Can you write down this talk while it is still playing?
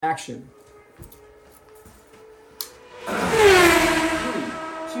action. 3,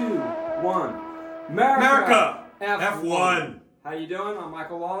 2, 1. Merica F-1. How you doing? I'm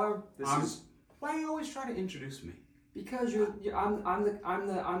Michael Lawler. Why do you always try to introduce me? Because I'm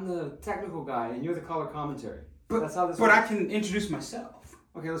the technical guy and you're the color commentary. That's how this But works. I can introduce myself.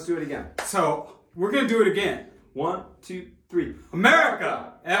 Okay, let's do it again. So we're gonna do it again. 1, 2, 3.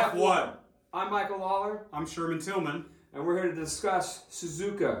 Merica F-1. I'm Michael Lawler. I'm Sherman Tillman. And we're here to discuss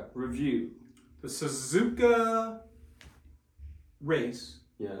Suzuka review. The Suzuka race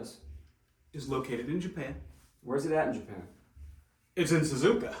Yes. is located in Japan. Where's it at in Japan? It's in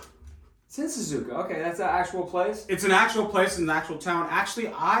Suzuka. It's in Suzuka. Okay, that's an actual place. It's an actual place in an actual town. Actually,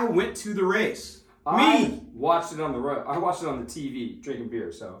 I went to the race. I watched it on the road. I watched it on the TV, drinking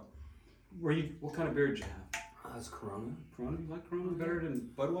beer. So, What kind of beer did you have? That's Corona. Corona? You like Corona better than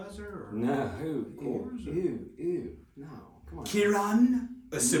Budweiser? Or No, Coors? ew. No, come on. Kirin?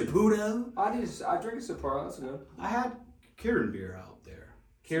 A Sapporo? I drink a Sapporo. That's good. I had Kirin beer out there.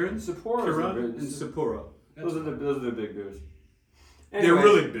 Kirin? Sapporo. Kirin and Sapporo. Those are the big beers. They're Anyways,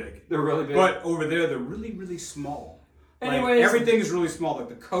 really big. They're really big. But over there, they're really, really small. Anyways. Like, everything is really small. Like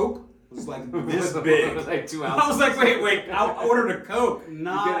the Coke was like this big. It was like 2 ounces. I was like, wait. I ordered a Coke.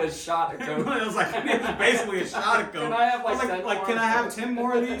 Not. You get a shot of Coke. I was like, it was basically a shot of Coke. Can I have, like, I was 10 like, more? can I have 10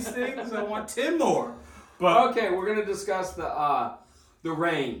 more of these things? I want 10 more. But Okay, we're gonna discuss the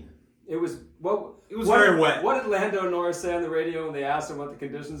rain. It was very wet. What did Lando Norris say on the radio when they asked him what the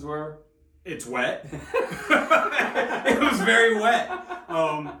conditions were? it's wet. It was very wet.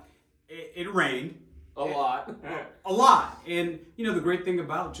 It rained. A lot. A lot. And, you know, the great thing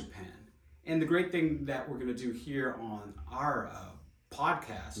about Japan, and the great thing that we're going to do here on our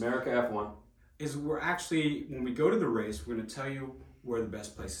podcast, Merica F-1. is we're actually, when we go to the race, we're going to tell you where the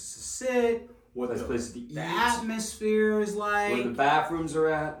best places to sit, what Best places to eat. the atmosphere is like. Where the bathrooms are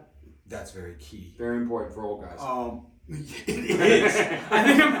at. That's very key. Very important for old guys. It is. I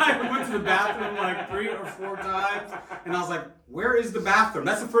think I might have went to the bathroom like 3 or 4 times, and I was like, where is the bathroom?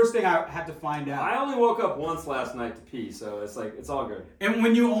 That's the first thing I had to find out. I only woke up once last night to pee, so it's all good. And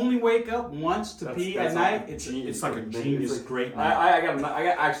when you only wake up once to pee at night, it's like a genius, great night. I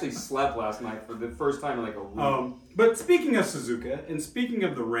actually slept last night for the first time in like a week. But speaking of Suzuka, and speaking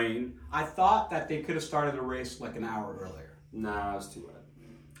of the rain, I thought that they could have started the race like an hour earlier. Nah, it was too wet.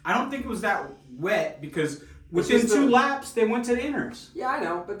 I don't think it was that wet because within 2 laps, they went to the inners. Yeah, I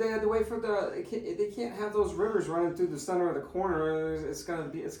know, but they had to wait for they can't have those rivers running through the center of the corner. It's gonna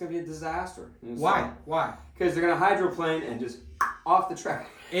be a disaster. Why? Why? Because they're gonna hydroplane and just off the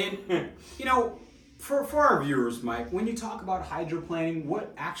track. And you know, for our viewers, Mike, when you talk about hydroplaning,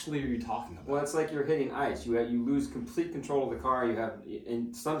 what actually are you talking about? Well, it's like you're hitting ice. You lose complete control of the car.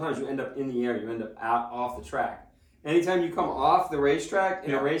 And sometimes you end up in the air. You end up out off the track. Anytime you come off the racetrack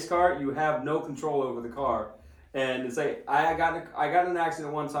in a race car, you have no control over the car. And it's like I got in an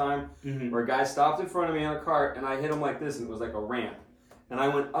accident one time where a guy stopped in front of me on a cart and I hit him like this and it was like a ramp. And I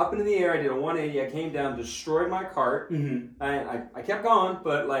went up into the air, I did a 180, I came down, destroyed my cart. I kept going,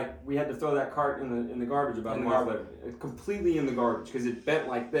 but like we had to throw that cart in the garbage about a month later. Completely in the garbage because it bent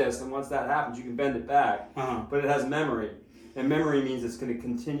like this, and once that happens you can bend it back. But it has memory. And memory means it's going to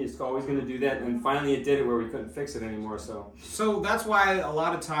continue. It's always going to do that. And finally it did it where we couldn't fix it anymore. So that's why a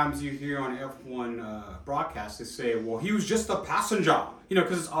lot of times you hear on F1 broadcasts, they say, well, he was just a passenger. You know,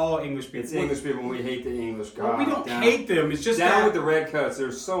 because it's all English people. It's English people, and we hate the English. God, well, we don't hate them. It's just down with the red coats.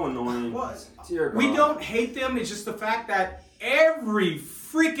 They're so annoying. We don't hate them. It's just the fact that every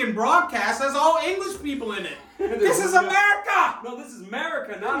freaking broadcast has all English people in it. This is America! No, this is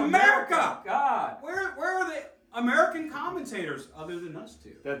America, not America! God. Where are the American commentators other than us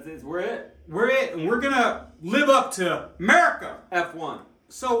two? We're it. We're it, and we're going to live up to America. F1.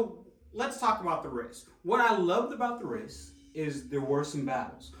 So, let's talk about the race. What I loved about the race is there were some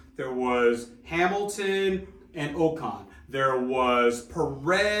battles. There was Hamilton and Ocon. There was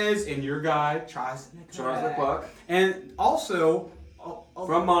Perez and your guy, Charles Leclerc. And also...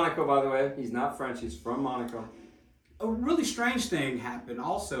 from Monaco, by the way. He's not French. He's from Monaco. A really strange thing happened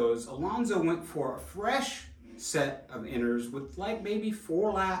also is Alonso went for a fresh set of inners with like maybe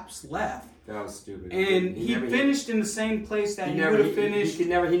 4 laps left. That was stupid. And he finished in the same place that he would have finished. He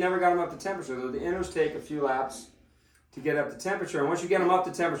never got him up to temperature. Though the inners take a few laps to get up to temperature, and once you get them up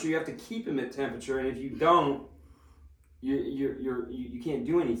to temperature, you have to keep them at temperature. And if you don't, you can't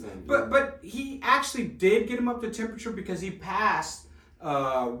do anything. But he actually did get him up to temperature because he passed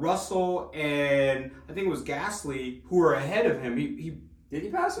Russell and I think it was Gasly who were ahead of him. Did he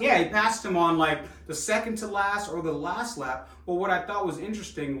pass him? Yeah, he passed him on like the second to last or the last lap. But what I thought was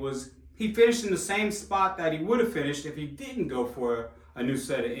interesting was he finished in the same spot that he would have finished if he didn't go for a new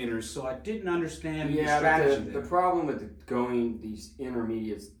set of inners, so I didn't understand the Yeah, strategy but there. the problem with going these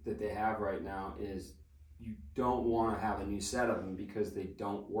intermediates that they have right now is you don't want to have a new set of them because they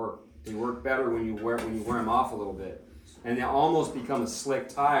don't work. They work better when you wear them off a little bit, and they almost become a slick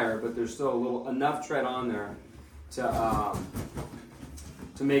tire, but there's still enough tread on there to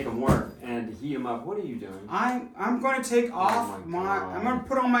make them work and to heat them up. What are you doing? I'm going to take off I'm going to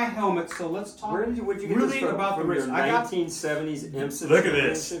put on my helmet. So let's talk Where'd you get really this about the race. Your 1970s IMSA. Look at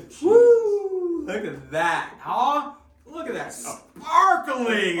this. Woo! Look at that. Huh? Look at that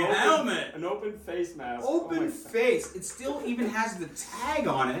sparkling helmet. An open face mask. Open face. It still even has the tag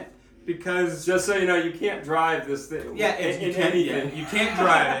on it because just so you know, you can't drive this thing. Yeah, you can't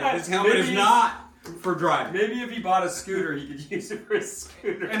drive it. This helmet is not for driving. Maybe if he bought a scooter, he could use it for a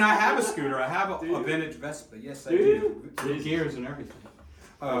scooter. And I have a scooter. I have a vintage Vespa. Yes, I do. With gears and everything.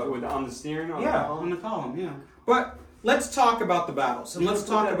 On the steering? On the column, yeah. But let's talk about the battles. And let's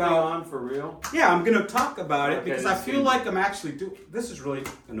talk about... on for real? Yeah, I'm going to talk about it because I feel like I'm actually doing... This is really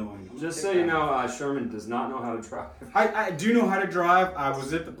annoying. Just so you know, Sherman does not know how to drive. I do know how to drive. I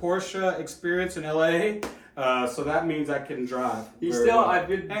was at the Porsche experience in LA. So that means I can drive.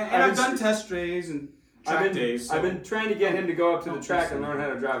 I've done test days and track days. I've been trying to get him to go up to the track and learn how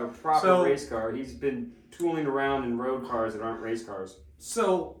to drive a proper race car. He's been tooling around in road cars that aren't race cars.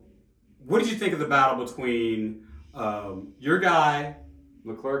 So, what did you think of the battle between your guy,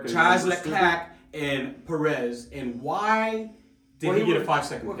 Charles Leclerc, and Perez, and why did he get a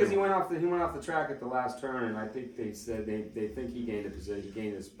 5-second? Well, because he went off the track at the last turn, and I think they said they think he gained a position, he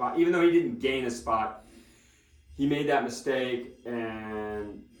gained a spot, even though he didn't gain a spot. He made that mistake,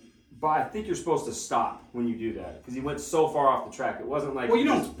 but I think you're supposed to stop when you do that because he went so far off the track. It wasn't like you're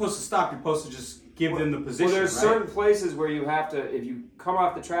not supposed to stop. You're supposed to just give them the position. Well, there's certain places where you have to, if you come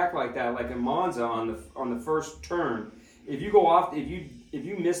off the track like that, like in Monza on the first turn, if you go off, if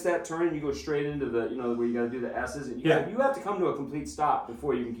you miss that turn and you go straight into the where you got to do the S's, and you have to come to a complete stop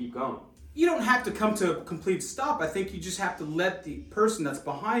before you can keep going. You don't have to come to a complete stop. I think you just have to let the person that's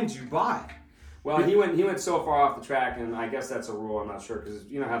behind you by. Well, he went so far off the track, and I guess that's a rule. I'm not sure because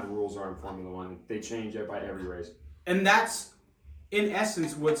you know how the rules are in Formula One; they change it by every race. And that's, in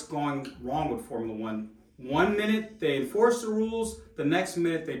essence, what's going wrong with Formula One. 1 minute they enforce the rules, the next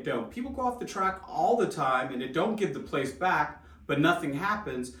minute they don't. People go off the track all the time, and they don't give the place back, but nothing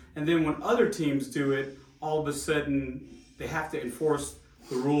happens. And then when other teams do it, all of a sudden they have to enforce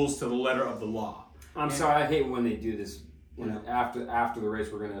the rules to the letter of the law. I'm sorry, I hate when they do this. After the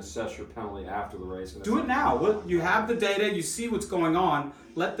race, we're going to assess your penalty after the race. Do it now. You have the data. You see what's going on.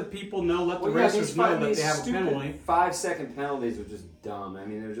 Let the people know. Let the racers know that they have a penalty. 5-second penalties are just dumb. I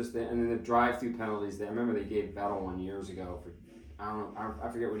mean, they're just. And then the drive-through penalties. I remember they gave Vettel one years ago for.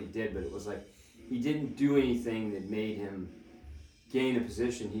 I forget what he did, but it was like he didn't do anything that made him gain a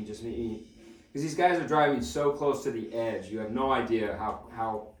position. He just because these guys are driving so close to the edge. You have no idea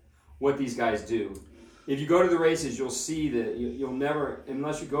what these guys do. If you go to the races, you'll see that you'll never,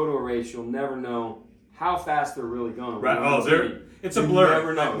 unless you go to a race, you'll never know how fast they're really going. Right. It's a blur.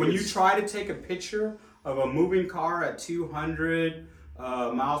 Never know. When you try to take a picture of a moving car at 200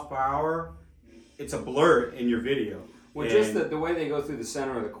 miles per hour, it's a blur in your video. Well, just the way they go through the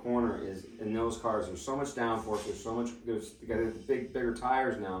center of the corner is in those cars. There's so much downforce. They got bigger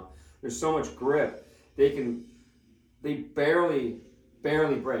tires now. There's so much grip. They barely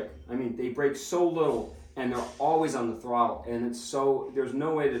brake. I mean, they brake so little, and they're always on the throttle. And there's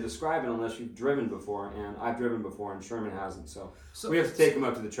no way to describe it unless you've driven before. And I've driven before, and Sherman hasn't. So we have to take him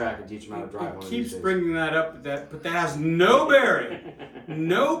up to the track and teach him how to drive one of these days. Keeps bringing that up, but that has no bearing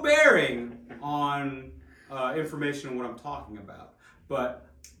on information on what I'm talking about. But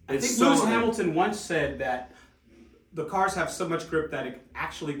I think Lewis Hamilton once said that the cars have so much grip that it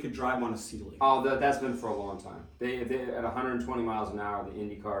actually could drive on a ceiling. Oh, that's been for a long time. They at 120 miles an hour, the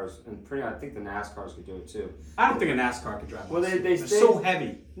Indy cars, and I think the NASCARs could do it too. I don't think a NASCAR could drive. Well, they're so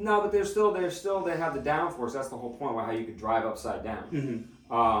heavy. No, but they have the downforce. That's the whole point about how you could drive upside down.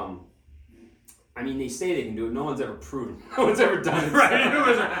 Mm-hmm. I mean, they say they can do it. No one's ever proven. No one's ever done it. Right.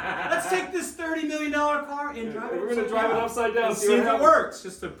 Let's take this $30 million car and drive it. We're going to drive it upside down. See if it works,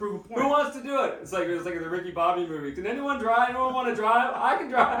 just to prove a point. Who wants to do it? It's like the Ricky Bobby movie. Can anyone drive? Anyone want to drive? I can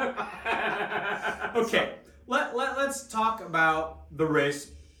drive. Okay. Let's talk about the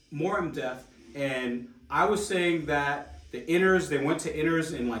race more in depth. And I was saying that they went to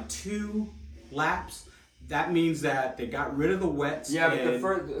inners in like 2 laps. That means that they got rid of the wets. Yeah, but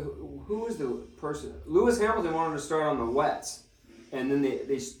who was the person? Lewis Hamilton wanted to start on the wets, and then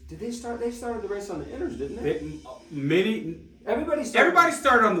they started the race on the inners, didn't they? Everybody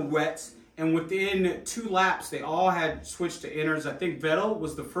started on the wets, and within 2 laps, they all had switched to inners. I think Vettel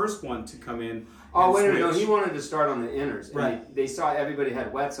was the first one to come in. Oh, wait a minute. No, he wanted to start on the inners. Right. They saw everybody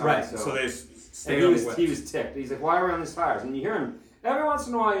had wets on. Right. So they and stayed on the wets. He was ticked. He's like, why are we on these tires? And you hear him, every once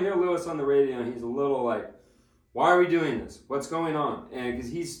in a while, you hear Lewis on the radio, and he's a little like, why are we doing this? What's going on? And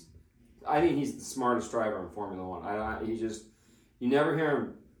because I think he's the smartest driver in Formula One. You never hear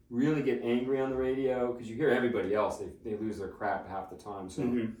him really get angry on the radio, because you hear everybody else, they lose their crap half the time. So,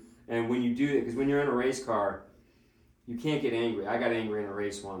 and when you do that, because when you're in a race car, you can't get angry. I got angry in a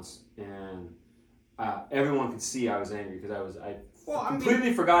race once, and everyone could see I was angry because I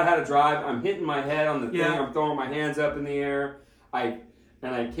completely forgot how to drive. I'm hitting my head on the thing. I'm throwing my hands up in the air. I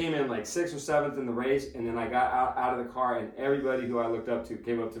came in like 6th or 7th in the race, and then I got out of the car, and everybody who I looked up to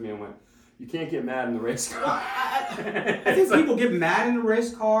came up to me and went, "You can't get mad in the race car." I think people get mad in the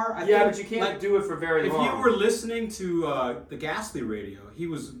race car. But you can't do it for very long. If you were listening to the Gasly radio, he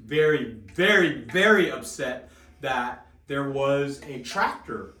was very, very, very upset that there was a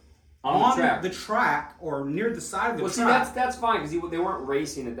tractor on the track or near the side of the track. Well, see, that's fine because they weren't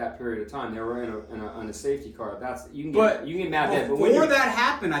racing at that period of time. They were in a safety car. You can get mad at. Before that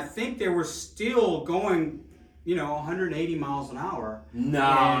happened, I think they were still going, 180 miles an hour.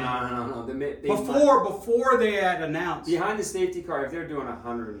 No. Before they had announced behind the safety car, if they're doing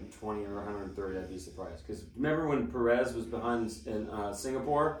 120 or 130, I'd be surprised. Because remember when Perez was behind in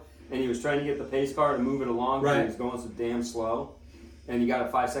Singapore and he was trying to get the pace car to move it along because he was going so damn slow. And you got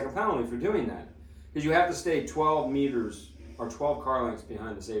a 5-second penalty for doing that. Because you have to stay 12 meters or 12 car lengths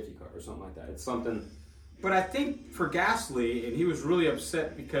behind the safety car or something like that. It's something. But I think for Gasly, and he was really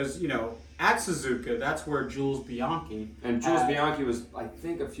upset because, at Suzuka, that's where Jules Bianchi. And Jules Bianchi was, I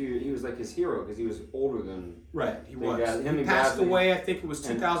think, he was like his hero because he was older than. Right, he was. He passed away, I think it was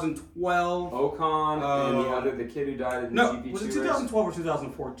 2012. Ocon, and the kid who died in the GP2 race. Was it 2012 or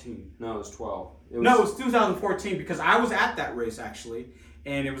 2014? No, it was 12. It was 2014 because I was at that race actually,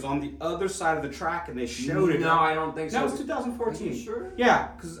 and it was on the other side of the track, and they showed it. No, I don't think so. No, it was 2014. Are you sure? Yeah,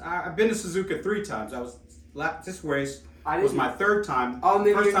 because I've been to Suzuka 3 times. This race was my 3rd time. Oh,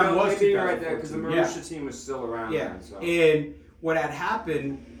 maybe first time was maybe you're right there because the Merica team was still around. Yeah, then, so. And what had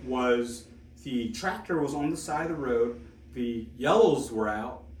happened was the tractor was on the side of the road. The yellows were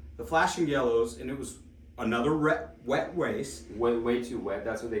out, the flashing yellows, and it was another wet race. Way too wet.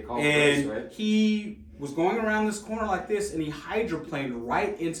 That's what they call it. And race, right? he was going around this corner like this, and he hydroplaned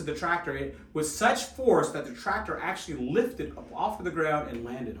right into the tractor with such force that the tractor actually lifted up off of the ground and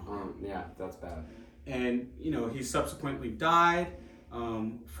landed on him. Yeah, that's bad. And, he subsequently died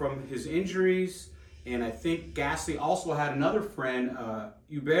from his injuries. And I think Gasly also had another friend,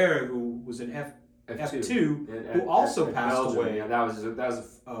 Hubert, who was an F2 who also passed away. Yeah, that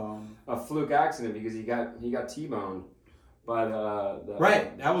was a fluke accident because he got T-boned by the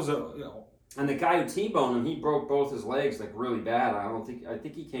right. That was and the guy who T-boned him, he broke both his legs like really bad. I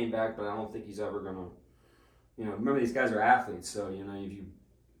think he came back, but I don't think he's ever gonna. Remember these guys are athletes, so if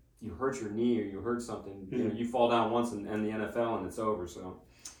you hurt your knee or you hurt something, you fall down once in the NFL and it's over. So.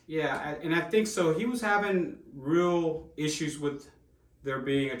 Yeah, and I think so. He was having real issues with there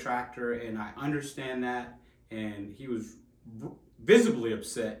being a tractor, and I understand that. And he was visibly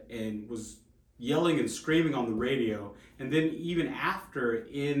upset and was yelling and screaming on the radio. And then even after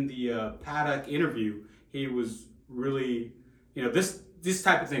in the paddock interview, he was really, this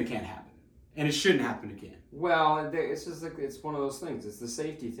type of thing can't happen, and it shouldn't happen again. Well, it's just like it's one of those things. It's the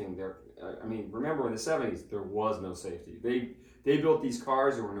safety thing. Remember in the 70s there was no safety. They built these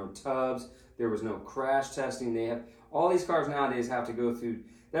cars. There were no tubs. There was no crash testing. They have all these cars nowadays have to go through.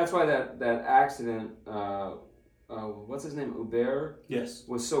 That's why that accident. What's his name? Hubert. Yes.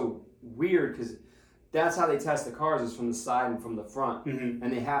 Was so weird because that's how they test the cars is from the side and from the front, and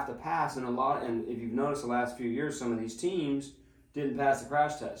they have to pass. And if you've noticed the last few years, some of these teams didn't pass the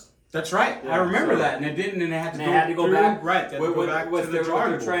crash test. That's right. Yeah, I remember that, and it didn't, and they had to go back. Right. They had to go back to the what they're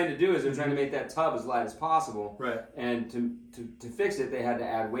trying to do is they're trying to make that tub as light as possible. Right. And to fix it, they had to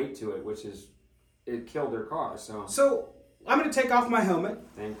add weight to it, which it killed their car. So I'm going to take off my helmet.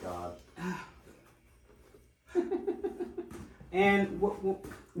 Thank God. And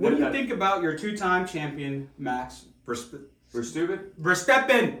what do you think about your 2-time champion, Max Verstappen?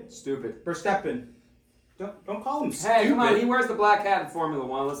 Verstappen. Stupid. Verstappen. Don't call him stupid. Hey, come on! He wears the black hat in Formula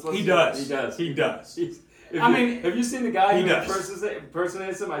One. Let's he does. He does. Have you seen the guy who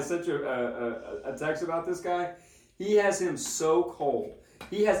impersonates him? I sent you a text about this guy. He has him so cold.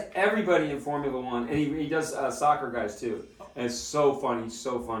 He has everybody in Formula One, and he does soccer guys too. And it's so funny. He's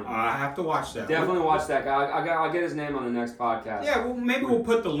so funny. I have to watch that. Definitely watch that guy. I'll get his name on the next podcast. Yeah, well, maybe we'll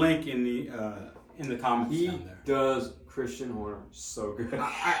put the link in the comments down there. He does Christian Horner, so good.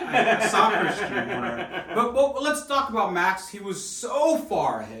 I saw Christian Horner. But let's talk about Max. He was so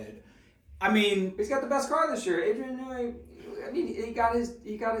far ahead. I mean, he's got the best car this year. Adrian Newey. I mean, he got his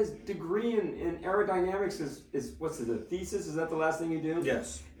degree in aerodynamics. Is what's the thesis? Is that the last thing you do?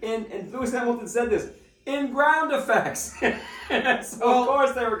 Yes. And Lewis Hamilton said this in ground effects. So of course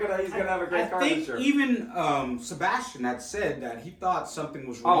he's gonna have a great car this year. I think even Sebastian had said that he thought something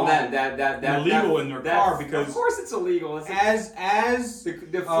was wrong. Illegal in their car because of course it's illegal.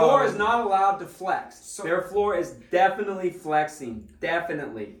 The floor is not allowed to flex. So their floor is definitely flexing.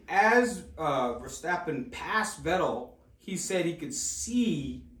 Definitely. As Verstappen passed Vettel, he said he could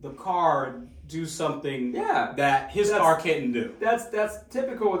see the car do something that his car couldn't do. That's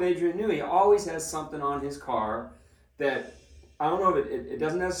typical with Adrian Newey. He always has something on his car that, I don't know if it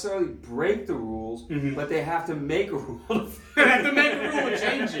doesn't necessarily break the rules, but they have to make a rule. They have to make a rule to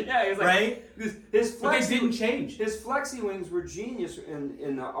change it. Yeah, he's like, right? But they didn't change. His flexi wings were genius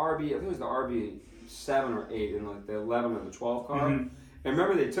in the RB, I think it was the RB 7 or 8, in like the 11 or the 12 car. Mm-hmm. And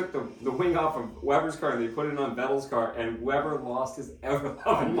remember, they took the wing off of Weber's car and they put it on Vettel's car, and Weber lost his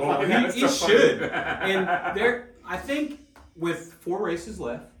ever-loving mind. He should. And I think with 4 races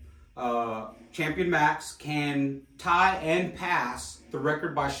left, Champion Max can tie and pass the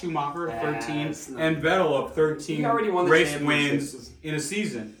record by Schumacher of 13 and Vettel of 13 race wins in a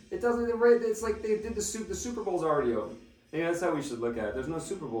season. It doesn't. It's like they did the Super Bowl's already over. Yeah, that's how we should look at it. There's no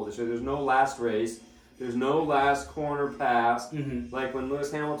Super Bowl this year. There's no last race. There's no last corner pass. Mm-hmm. Like when Lewis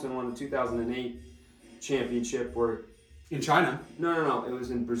Hamilton won the 2008 championship where... In China? No. It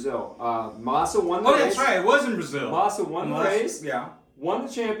was in Brazil. Massa won the race. Oh, that's right. It was in Brazil. Massa won the race. Yeah. Won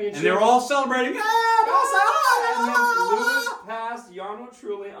the championship. And they were all celebrating. And then Lewis passed Jarno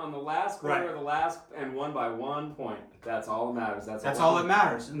Trulli on the last corner of the last and won by 1 point. That's all that matters. That's all that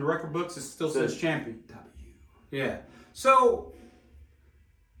matters. In the record books, it still says champion. Yeah. So,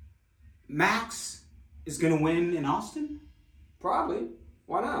 Max is going to win in Austin? Probably.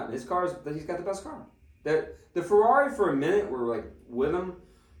 Why not? He's got the best car. The Ferrari for a minute were like with him,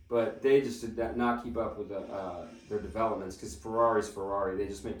 but they just did not keep up with their developments because Ferrari's Ferrari. They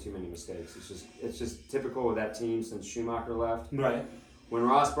just make too many mistakes. It's just typical of that team since Schumacher left. Right. When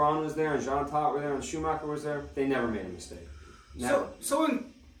Ross Brawn was there and Jean Todt were there and Schumacher was there, they never made a mistake. Never.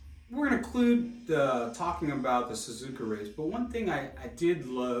 We're going to include talking about the Suzuka race, but one thing I did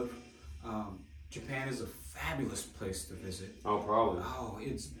love, Japan is a fabulous place to visit. Oh, probably. Oh,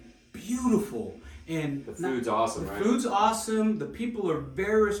 it's beautiful. And the food's awesome, right? The food's awesome. The people are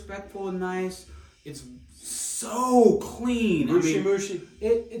very respectful and nice. It's so clean. Mushi.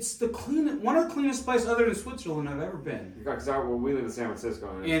 It's one of the cleanest places other than Switzerland I've ever been. Because we live in San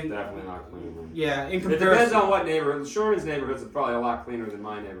Francisco, and it's definitely not clean. Yeah, in comparison. It depends on what neighborhood. Sherman's neighborhoods are probably a lot cleaner than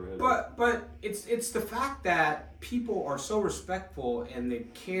my neighborhood. But it's the fact that people are so respectful and they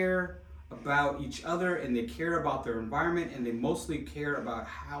care about each other and they care about their environment and they mostly care about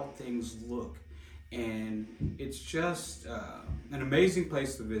how things look. And it's just an amazing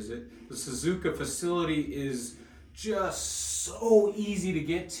place to visit. The Suzuka facility is just so easy to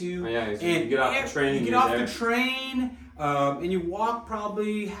get to. Oh, yeah, you get off the train. You get off the train, and you walk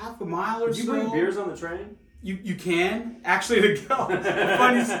probably half a mile or so. Do you bring beers on the train? You can. Actually, to go.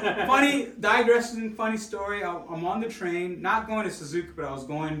 funny digression, funny story. I'm on the train, not going to Suzuka, but I was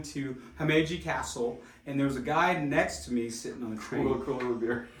going to Himeji Castle, and there was a guy next to me sitting on the train. Cool little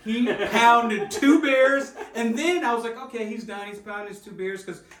beer. He pounded 2 beers, and then I was like, okay, he's done. He's pounded his 2 beers,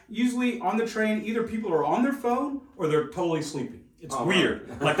 because usually on the train, either people are on their phone or they're totally sleeping. It's weird.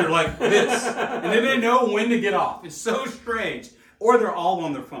 Right. Like they're like this, and then they know when to get off. It's so strange. Or they're all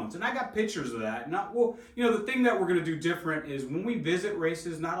on their phones. And I got pictures of that. The thing that we're going to do different is when we visit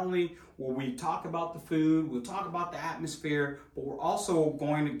races, not only will we talk about the food, we'll talk about the atmosphere, but we're also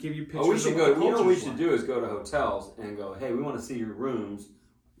going to give you pictures we should of go. what the You know what we should like. do is go to hotels and go, hey, we want to see your rooms.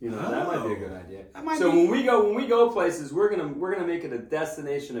 That might be a good idea. When we go places, we're gonna make it a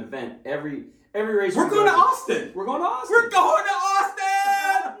destination event every race. We're going to Austin. We're going to Austin. We're going to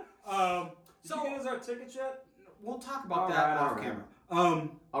Austin. Did you get us our tickets yet? We'll talk about that off camera.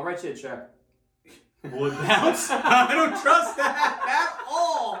 I'll write you a check. Will it bounce? I don't trust that at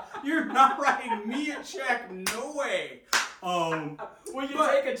all. You're not writing me a check. No way. Will you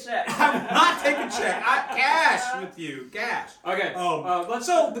take a check? I will not take a check. Cash with you. Cash. Okay.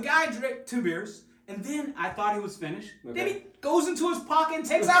 So the guy drank 2 beers, and then I thought he was finished. Okay. Then he goes into his pocket and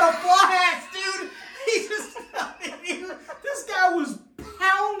takes out a flask, dude. He just... This guy was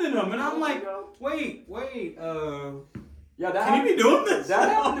pounding him, and I'm like, wait. Can he be doing this? That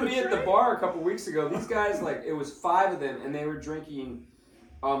happened to me at the bar a couple weeks ago. These guys, it was 5 of them, and they were drinking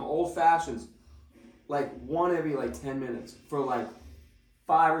old fashions. like one every like 10 minutes for like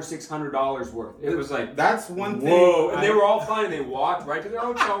 $500 or $600 worth. It was like, that's one thing. Whoa! And they were all fine. And they walked right to their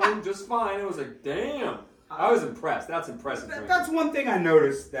hotel room just fine. It was like, damn. I was impressed. That's impressive. That's one thing I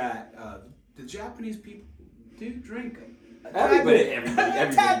noticed, that the Japanese people do drink. Everybody.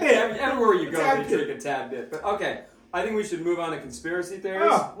 Everywhere you go, they drink a tad bit. But okay, I think we should move on to conspiracy theories.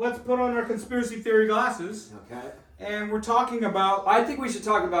 Oh, let's put on our conspiracy theory glasses. Okay. And we're talking about... I think we should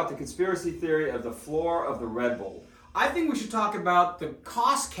talk about the conspiracy theory of the floor of the Red Bull. I think we should talk about the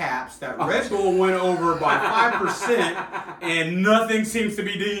cost caps that Red Bull went over by 5%, and nothing seems to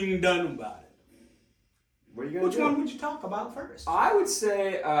be being done about it. What are you gonna Which do? one would you talk about first? I would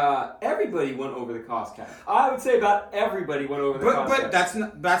say everybody went over the cost cap. I would say about everybody went over the cost cap. But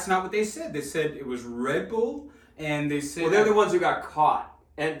that's not what they said. They said it was Red Bull, and they said... Well, they're the ones who got caught,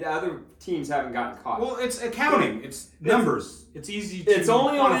 and the other teams haven't gotten caught. Well, it's accounting. It's numbers. It's easy to It's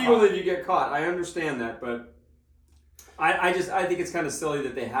only quantify. illegal if you get caught. I understand that, but I think it's kind of silly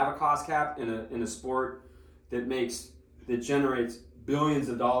that they have a cost cap in a sport that generates billions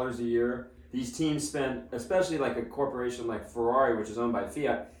of dollars a year. These teams spend, especially like a corporation like Ferrari, which is owned by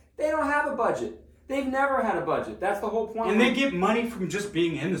Fiat, they don't have a budget. They've never had a budget. That's the whole point. And they get money from just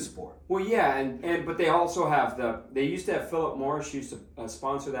being in the sport. Well, yeah, but they also have they used to have Philip Morris used to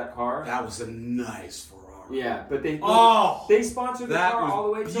sponsor that car. That was a nice Ferrari. Yeah, but they sponsored the that car was all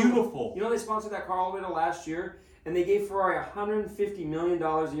the way. Beautiful. You know, they sponsored that car all the way to last year. And they gave Ferrari $150 million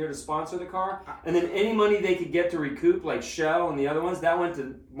a year to sponsor the car. And then any money they could get to recoup, like Shell and the other ones, that went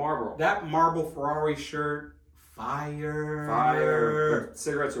to Marlboro. That marble Ferrari shirt, fire. But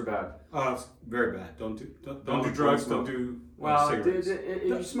cigarettes are bad. It's very bad. Don't do drugs. Don't do cigarettes. If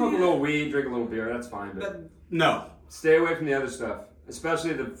you smoke a little weed, drink a little beer, that's fine. But no. Stay away from the other stuff,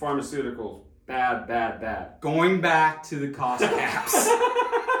 especially the pharmaceuticals. Bad, bad, bad. Going back to the cost caps.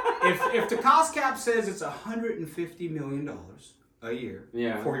 If the cost cap says it's $150 million a year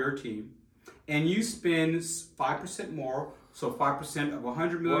for your team, and you spend 5% more, so 5% of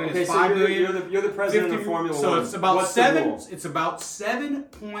 $100 million is $5 million. You're the president of Formula 1. So it's about It's about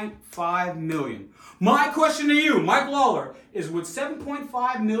 $7.5 million. My question to you, Mike Lawler, is with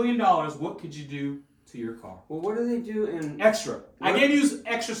 $7.5 million, what could you do to your car? Well, what do they do in extra? I gave you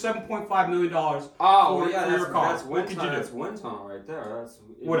extra $7.5 million for your car. That's wind tunnel. That's wind tunnel right there.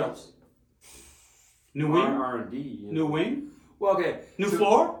 What else? New wing? R&D. New wing? Well, okay. New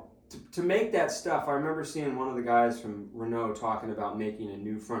floor? To make that stuff, I remember seeing one of the guys from Renault talking about making a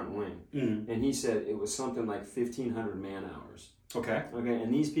new front wing. Mm-hmm. And he said it was something like 1,500 man hours. Okay.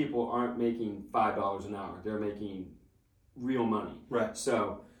 And these people aren't making $5 an hour. They're making real money. Right.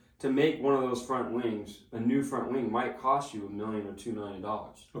 So to make one of those front wings, a new front wing might cost you $1 million or $2 million.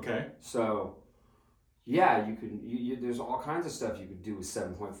 Okay. So, yeah, you could. There's all kinds of stuff you could do with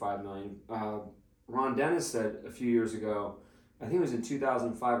 $7.5 million. Ron Dennis said a few years ago, I think it was in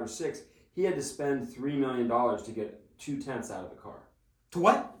 2005 or 6, he had to spend $3 million to get 2/10 out of the car. To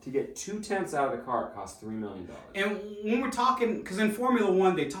what? To get 2/10 out of the car, it cost $3 million. And when we're talking, because in Formula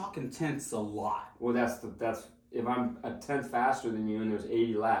 1 they talk in tenths a lot. Well, that's if I'm a tenth faster than you and there's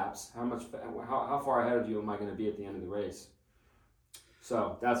 80 laps, how far ahead of you am I going to be at the end of the race?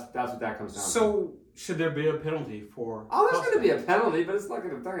 So that's what that comes down to. So should there be a penalty for? Oh, there's going to be a penalty, but it's not going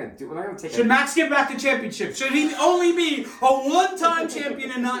to. We're not going to take. Should Max get back the championship? Should he only be a one-time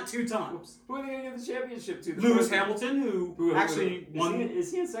champion and not 2 times? Who are they going to give the championship to? Lewis Hamilton, who actually won.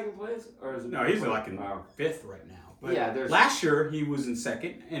 Is he in second place, or is it? No, he's like in 5th right now. But yeah, last year he was in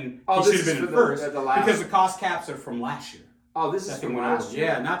 2nd, and he this should have been in 1st because the cost caps are from last year. Oh, this is from last year?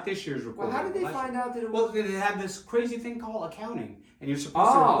 Yeah, not this year's report. Well, how did they find out that it was? Well, they have this crazy thing called accounting, and you're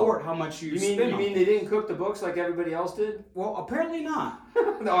supposed to report how much you spend. You mean they didn't cook the books like everybody else did? Well, apparently not.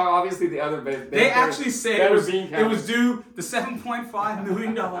 No, obviously the other. They actually said it was due. The $7.5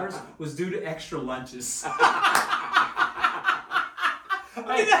 million was due to extra lunches.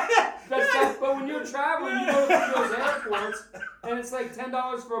 But when you're traveling, you go to those airports, and it's like $10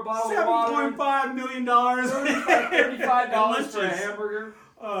 for a bottle of water. $7.5 million. $35 for a hamburger.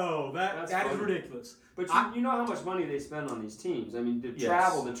 Oh, that is ridiculous. But you know how much money they spend on these teams. I mean, the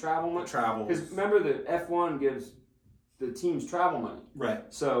travel money. Because remember, the F1 gives the teams travel money.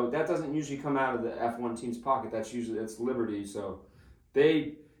 Right. So that doesn't usually come out of the F1 team's pocket. That's Liberty. So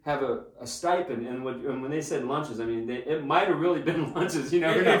they have a stipend, and when they said lunches, I mean, it might have really been lunches. You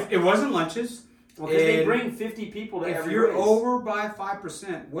never know. It wasn't lunches. Well, because they bring 50 people to every race. If you're over by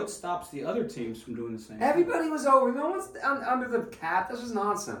 5%, what stops the other teams from doing the same? Everybody was over. No one's under the cap. This is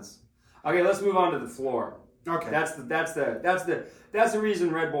nonsense. Okay, let's move on to the floor. Okay. That's the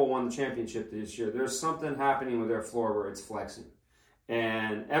reason Red Bull won the championship this year. There's something happening with their floor where it's flexing,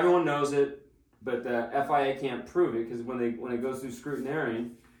 and everyone knows it. but the FIA can't prove it because when it goes through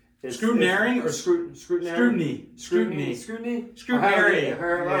scrutinarian. Scrutinarian or scrutinary? Scrutiny. Scrutinary.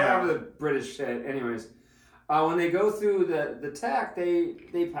 However the British say it. Anyways, when they go through the tech, they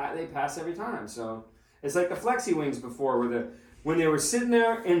pass every time. So it's like the flexi wings before, when they were sitting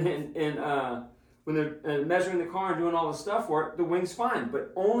there and when they're measuring the car and doing all the stuff for it, the wing's fine,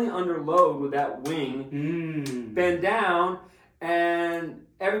 but only under load would that wing bend down, and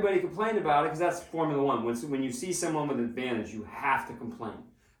everybody complained about it because that's Formula One. When you see someone with an advantage, you have to complain.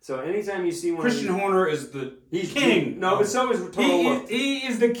 So anytime you see one, Christian Horner is he's king. No, but so is Total Wolff. He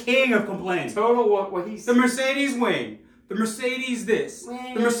is the king of complaining. Total Wolff. What he's the Mercedes wing, the Mercedes this,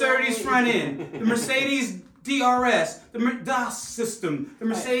 the Mercedes front end, the Mercedes DRS, the DAS system, the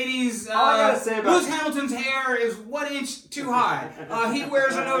Mercedes. All I gotta say about Lewis Hamilton's hair is 1 inch too high. He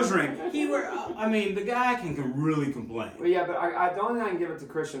wears a nose ring. The guy can really complain. Well, yeah, but the only thing I can give it to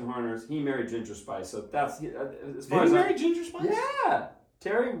Christian Horner is he married Ginger Spice, so that's as far Did as he marry Ginger Spice? Yeah.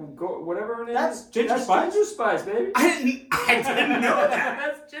 Terry, whatever her name is. Ginger That's Spice? Ginger Spice, baby. I didn't know that.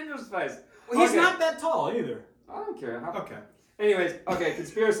 That's Ginger Spice. Well, he's not that tall either. I don't care. Okay. Anyways,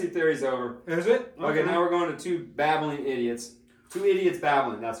 conspiracy theory's over. Is it? Okay, now we're going to two babbling idiots. Two idiots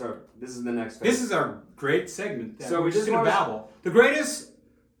babbling. This is the next phase. This is our great segment. So we're just going to babble. The greatest.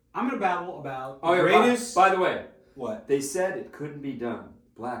 I'm going to babble about the greatest. By the way, what? They said it couldn't be done.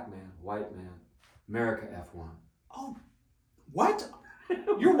 Black man, white man, Merica F-1. Oh, what?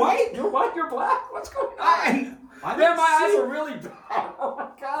 You're white? You're white? You're black? What's going on? My eyes are really bad. Oh my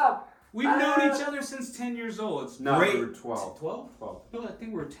God. We've known each other since 10 years old. It's great. We were 12. 12? 12. No, I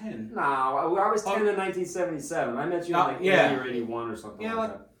think we were 10. No, I was 10 in 1977. I met you in 80 or 81 or something like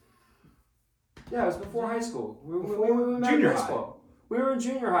that. Yeah, it was before high school. We met junior in baseball. High. We were in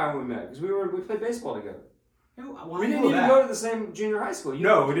junior high when we met because we played baseball together. We didn't even go to the same junior high school.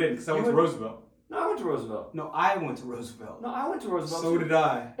 No, we didn't because I went to Roosevelt. No, I went to Roosevelt. No, I went to Roosevelt. No, I went to Roosevelt. So did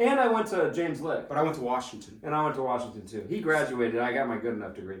I. And I went to James Lick. But I went to Washington. And I went to Washington too. He graduated. I got my good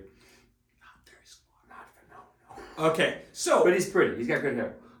enough degree. Not very smart. No. Okay, so. But he's pretty. He's got good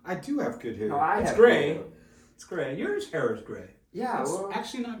hair. I do have good hair. No, it's gray. It's gray. Your hair is gray. Yeah, it's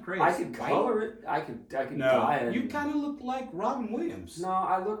actually not gray. I could color it. I could dye it. You kind of look like Robin Williams. No,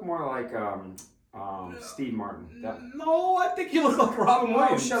 I look more like Steve Martin. No, I think you look like Robin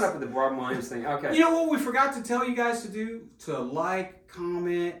Williams. Oh, shut up with the Robin Williams thing. Okay. You know what we forgot to tell you guys to do? To like,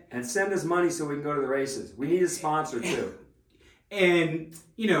 comment, and send us money so we can go to the races. We need a sponsor too. And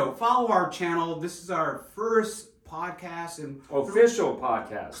follow our channel. This is our first podcast and official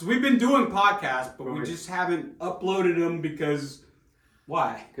podcast. Because we've been doing podcasts, but we just haven't uploaded them because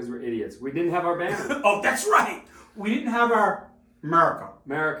why? Because we're idiots. We didn't have our banner. Oh, that's right. We didn't have our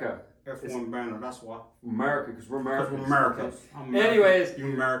Merica F-1 banner. That's why. America, because we're Americans. Because we're Americans. Anyways,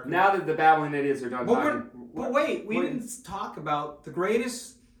 you American. Now that the babbling idiots are done talking. But wait, we didn't talk about the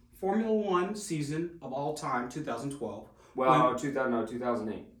greatest Formula One season of all time, 2012. Well,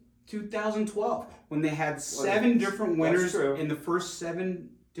 2008. 2012, when they had 7 different winners in the first 7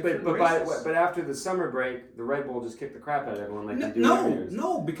 different races. But after the summer break, the Red Bull just kicked the crap out of everyone like they do every year.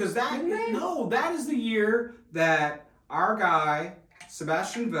 No, because that is the year that our guy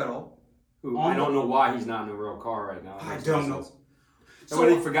Sebastian Vettel, who I don't know why he's not in a real car right now. I don't know. So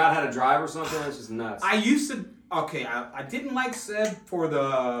he forgot how to drive or something. That's just nuts. I used to. Okay, I didn't like Seb for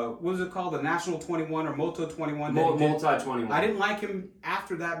the, what was it called, the National 21 or Moto 21. Multi 21. I didn't like him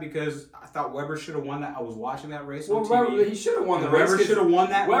after that because I thought Webber should have won that. I was watching that race on TV. He should have won the race. Webber should have won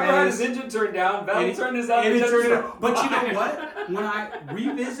that race. Webber had his engine turned down. Vettel turned his engine turned. But you know what? When I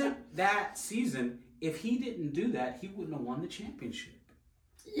revisit that season, if he didn't do that, he wouldn't have won the championship.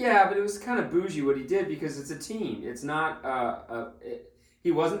 Yeah, but it was kind of bougie what he did because it's a team. It's not he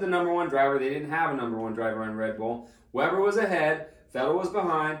wasn't the number one driver. They didn't have a number one driver on Red Bull. Webber was ahead. Vettel was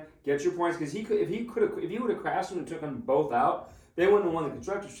behind. Get your points because if he would have crashed them and took them both out, they wouldn't have won the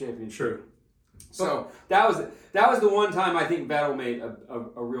constructors' championship. True. So that was the one time I think Vettel made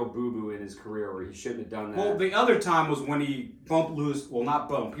a real boo boo in his career where he shouldn't have done that. Well, the other time was when he bumped Lewis. Well, not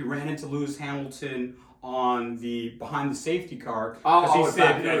bumped. He ran into Lewis Hamilton on the behind the safety car because he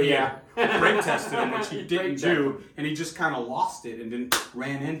said brake tested him, which he didn't do, and he just kind of lost it and then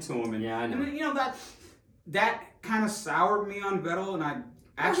ran into him. And, I know. And that kind of soured me on Vettel, and I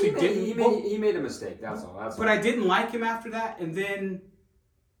actually didn't. He made a mistake. That's all. But I didn't like him after that, and then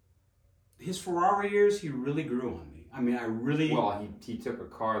his Ferrari years, he really grew on me. I mean, I really... Well, he took a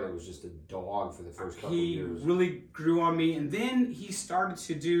car that was just a dog for the first couple of years. He really grew on me, and then he started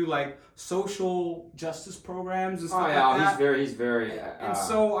to do like social justice programs and stuff like that. He's very. And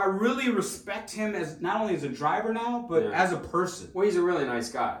so I really respect him as not only as a driver now, but as a person. Well, he's a really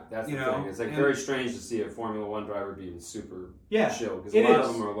nice guy. That's the thing. It's like very strange to see a Formula One driver being super chill, because a lot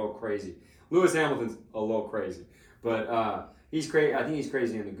of them are a little crazy. Lewis Hamilton's a little crazy, but he's crazy. I think he's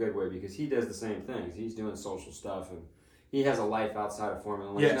crazy in a good way, because he does the same things. He's doing social stuff, and he has a life outside of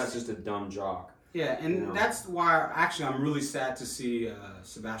Formula One. He's not just a dumb jock. Yeah, and that's why actually I'm really sad to see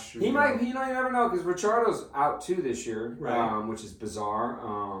Sebastian. He might, you never know, because Ricciardo's out too this year, right? Which is bizarre.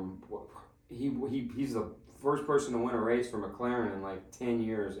 He's the first person to win a race for McLaren in like 10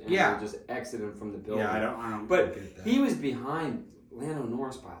 years, and they just exited him from the building. Yeah, I don't. But get that. he was behind Lando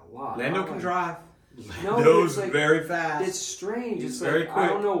Norris by a lot. Lando can drive. Lando's very fast. It's strange. He's very quick. I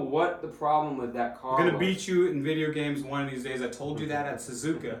don't know what the problem with that car I'm going to beat you in video games one of these days. I told you that at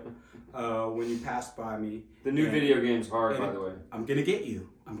Suzuka when you passed by me. The new video game's hard, by the way. I'm going to get you.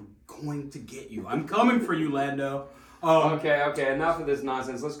 I'm going to get you. I'm coming for you, Lando. Okay. Enough of this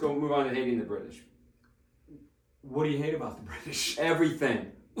nonsense. Let's move on to hating the British. What do you hate about the British?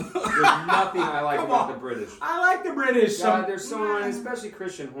 Everything. There's nothing I like about the British. I like the British. God, they're so annoying, especially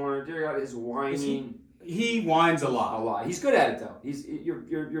Christian Horner. Dear God, his whining. He whines a lot. He's good at it though.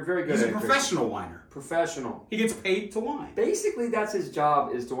 You're very good at it. He's a professional whiner. Professional. He gets paid to whine. Basically, that's his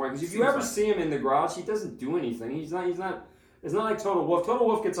job, is to whine. Because if you ever see him in the garage, he doesn't do anything. He's not. It's not like Total Wolf. Total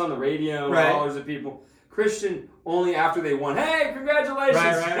Wolf gets on the radio and hollers at people. Christian only after they won. Hey, congratulations!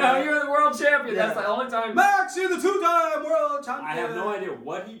 Right. You're the world champion. Yeah. That's the only time. Max, you're the two-time world champion. I have no idea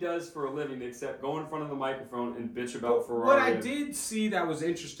what he does for a living except go in front of the microphone and bitch about Ferrari. What I did see that was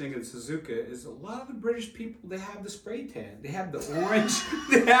interesting in Suzuka is a lot of the British people, they have the spray tan. They have the orange.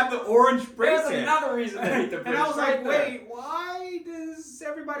 They have the orange spray tan. That's another reason they hate the British. And I was like, wait, why does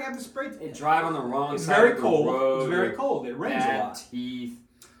everybody have the spray tan? They drive on the wrong it's side very of the cold. road. It's very cold. It rains a lot. Teeth.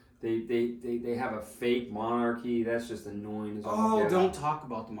 They have a fake monarchy. That's just annoying as all. Oh, don't talk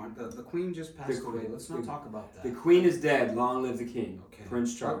about the monarchy. The Queen just passed away. Let's not talk about that. The Queen is dead. Long live the King. Okay.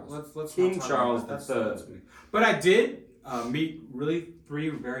 Prince Charles. Let's King Charles III. But I did meet really 3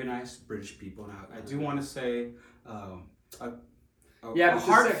 very nice British people, and I do want to say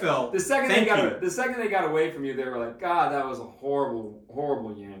heartfelt. The second they got away from you, they were like, God, that was a horrible,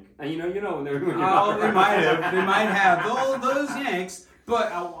 horrible yank. And you know when they were. Oh, they might have those yanks.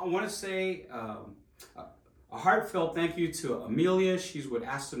 But I want to say a heartfelt thank you to Amelia. She's with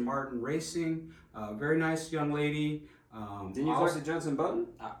Aston Martin Racing. Very nice young lady. Didn't you talk to Jenson Button?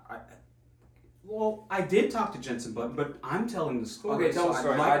 Well, I did talk to Jenson Button, but I'm telling the story. Okay, tell the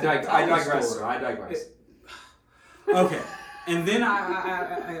story. I digress. Okay. And then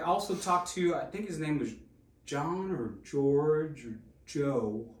I also talked to, I think his name was John or George or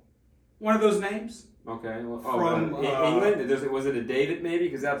Joe. One of those names. Okay. Well, from England? Was it a David maybe?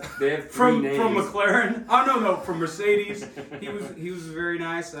 Because they have 3 from names. From McLaren? Oh no, from Mercedes. He was very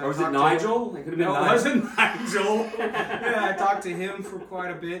nice. Or was it Nigel? It could have been Nigel. It wasn't Nigel. Yeah, I talked to him for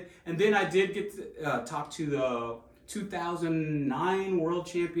quite a bit, and then I did get to talk to the 2009 world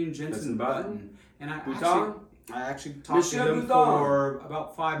champion Jenson Button, and I actually talked to him for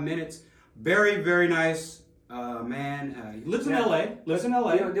about 5 minutes. Very, very nice. Man, he lives in LA.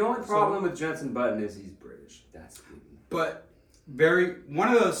 The only problem with Jenson Button is he's British. That's good. But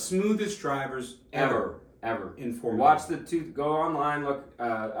one of the smoothest drivers ever in Formula. Go online, look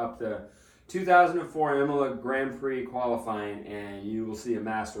up the 2004 Imola Grand Prix qualifying, and you will see a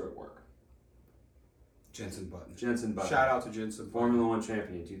master at work. Jenson Button. Shout out to Jenson Button. Formula One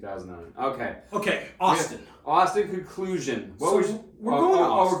champion, 2009. Okay, Austin. Austin conclusion. We're going to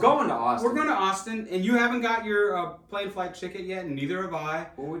Austin. We're going to Austin. We're going to Austin, and you haven't got your plane flight ticket yet, and neither have I.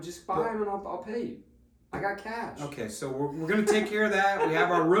 Well, we'll just buy them and I'll pay you. I got cash. Okay, so we're going to take care of that. We have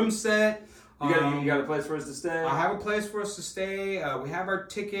our room set. You got a place for us to stay? I have a place for us to stay. We have our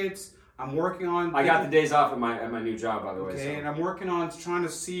tickets. I'm working on... I got the days off at my new job, by the way. Okay, and I'm working on trying to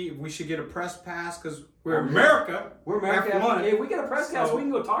see if we should get a press pass, because we're America. We're Merica F-1. Hey, if we get a press pass, we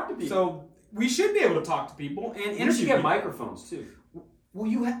can go talk to people. So we should be able to talk to people and interview. We should get microphones, too. Well,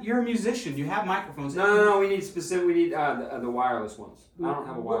 you're a musician. You have microphones. No. We need the wireless ones. I don't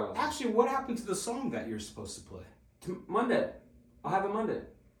have a wireless. Actually, what happened to the song that you're supposed to play? Monday. I'll have it Monday.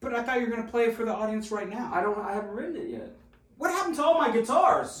 But I thought you were going to play it for the audience right now. I haven't written it yet. What happened to all my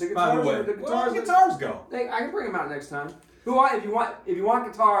guitars? By the way, where the guitars go? I can bring them out next time. If you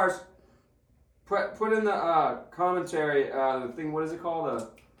want guitars, put in the commentary the thing. What is it called?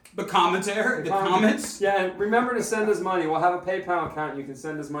 The commentary, the comments. Yeah, and remember to send us money. We'll have a PayPal account you can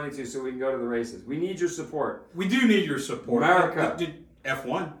send us money to so we can go to the races. We need your support. We do need your support. Merica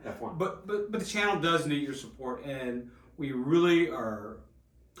F1. F1. But the channel does need your support, and we really are.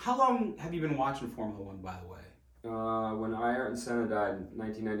 How long have you been watching Formula One, by the way? When Ayrton Senna died in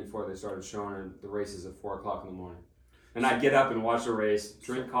 1994, they started showing the races at 4 o'clock in the morning. And I'd get up and watch the race,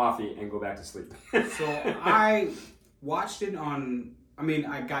 drink coffee, and go back to sleep. So I watched it on. I mean,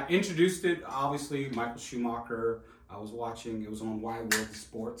 I got introduced to it, obviously, Michael Schumacher. I was watching, it was on Wide World of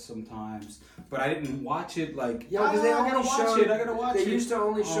Sports sometimes, but I didn't watch it like, because they only show, I gotta watch it. They used to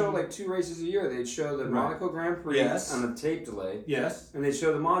only show like 2 races a year. They'd show the Monaco Grand Prix on a tape delay. Yes. And they'd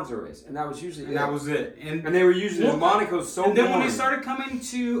show the Monza race. And that was usually and that was it. And they were usually, Monaco so And then boring. when they started coming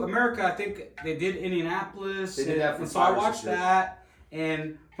to America, I think they did Indianapolis. They did that for and so I watched that.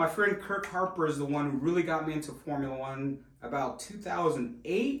 And my friend Kirk Harper is the one who really got me into Formula One about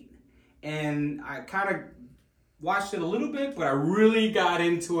 2008. And I kind of watched it a little bit, but I really got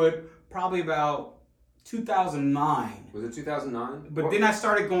into it probably about 2009. Was it 2009? But then I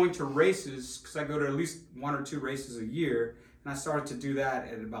started going to races because I go to at least 1 or 2 races a year, and I started to do that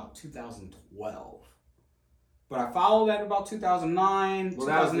at about 2012. But I followed that about 2009, well,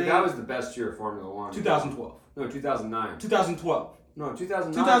 2008. that was the best year of Formula One. 2012. No, 2009. 2012. No,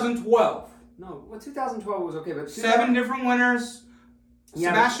 2009. 2012. No, 2012 was okay, but 7 different winners.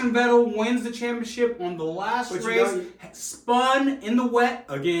 Yeah, Sebastian Vettel wins the championship on the last race. Spun in the wet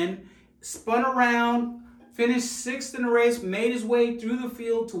again. Spun around. Finished 6th in the race. Made his way through the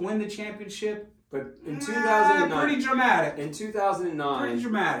field to win the championship. But in 2009, pretty dramatic. In 2009, pretty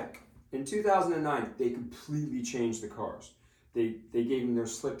dramatic. In 2009, they completely changed the cars. They gave them their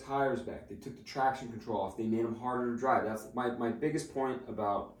slick tires back. They took the traction control off. They made them harder to drive. That's my biggest point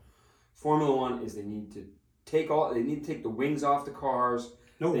about Formula One is they need to take the wings off the cars.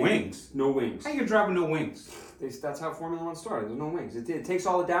 No wings. How you gonna drive with no wings? That's how Formula One started. There's no wings. It takes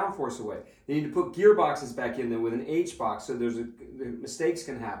all the downforce away. They need to put gearboxes back in there with an H box so mistakes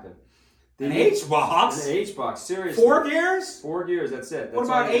can happen. An H box? An H box, seriously. 4 gears? 4 gears, that's it. What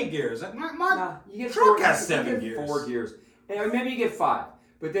about 8 gears? My truck has 7 gears. 4 gears. And maybe you get 5.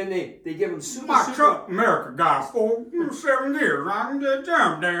 But then they give them super... My truck, America, got 7 gears. I can get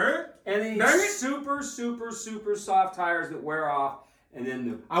them there. And they need super soft tires that wear off. And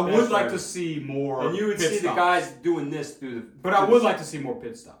then I would like to see more. And you would see the guys doing this through the. But I would like to see more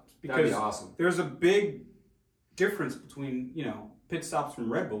pit stops because that'd be awesome. There's a big difference between pit stops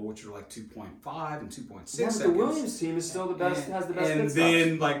from Red Bull, which are like 2.5 and 2.6 seconds. The Williams team is still the best. Has the best pit stops. And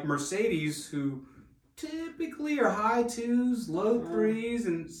then like Mercedes, who typically are high 2s, low 3s,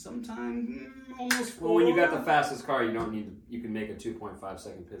 and sometimes almost 4. Well, when you got the fastest car, you don't need to. You can make a 2.5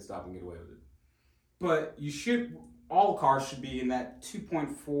 second pit stop and get away with it. But you should. All cars should be in that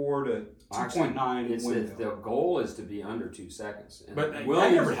 2.4 to 2.9 window. The goal is to be under 2 seconds. And but that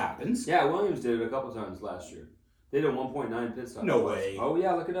never happens. Yeah, Williams did it a couple times last year. They did 1.9 pit stop. No way. Oh,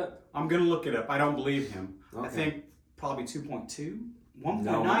 yeah, look it up. I'm going to look it up. I don't believe him. Okay. I think probably 2.2.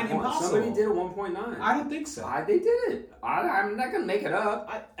 1.9, impossible. Somebody did a 1.9. I don't think so. They did it. I'm not going to make it up.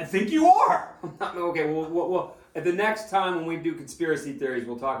 I think you are. Okay, well, at the next time when we do conspiracy theories,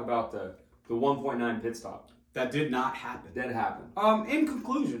 we'll talk about the 1.9 pit stop. That did not happen. That happened. In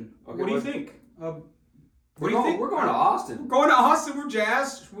conclusion, what do you think? What do you think? We're going to Austin. We're going to Austin. We're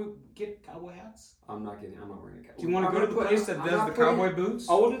jazzed. Should we get cowboy hats? I'm not wearing a cowboy. Do you want to go to the place that does the cowboy boots?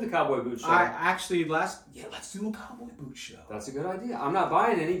 Oh, we'll do the cowboy boot show. Let's do a cowboy boot show. That's a good idea. I'm not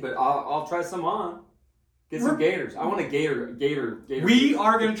buying any, but I'll try some on. Get some gators. I want a gator. We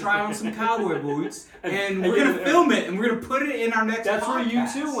are going to try on some cowboy boots, and we're going to film it, and we're going to put it in our next podcast. That's where you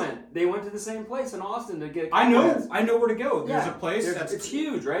two went. They went to the same place in Austin to get. I know where to go. There's a place it's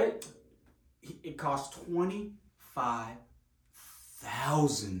huge, right? It costs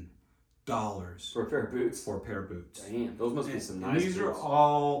 $25,000 for a pair of boots. Damn, those must be some nice. And these are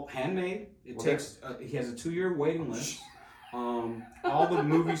all handmade. It takes. He has a 2-year waiting list. All the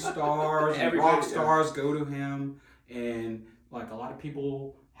movie stars and rock stars go to him, and like a lot of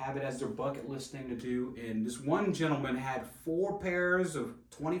people have it as their bucket list thing to do. And this one gentleman had 4 pairs of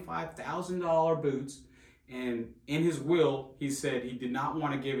 $25,000 boots, and in his will, he said he did not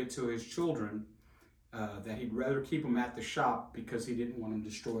want to give it to his children, that he'd rather keep them at the shop because he didn't want them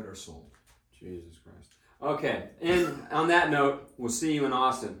destroyed or sold. Jesus Christ. Okay, and on that note, we'll see you in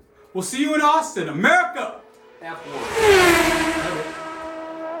Austin. We'll see you in Austin, America! F1.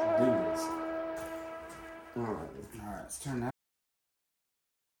 Do this. All right, let's turn that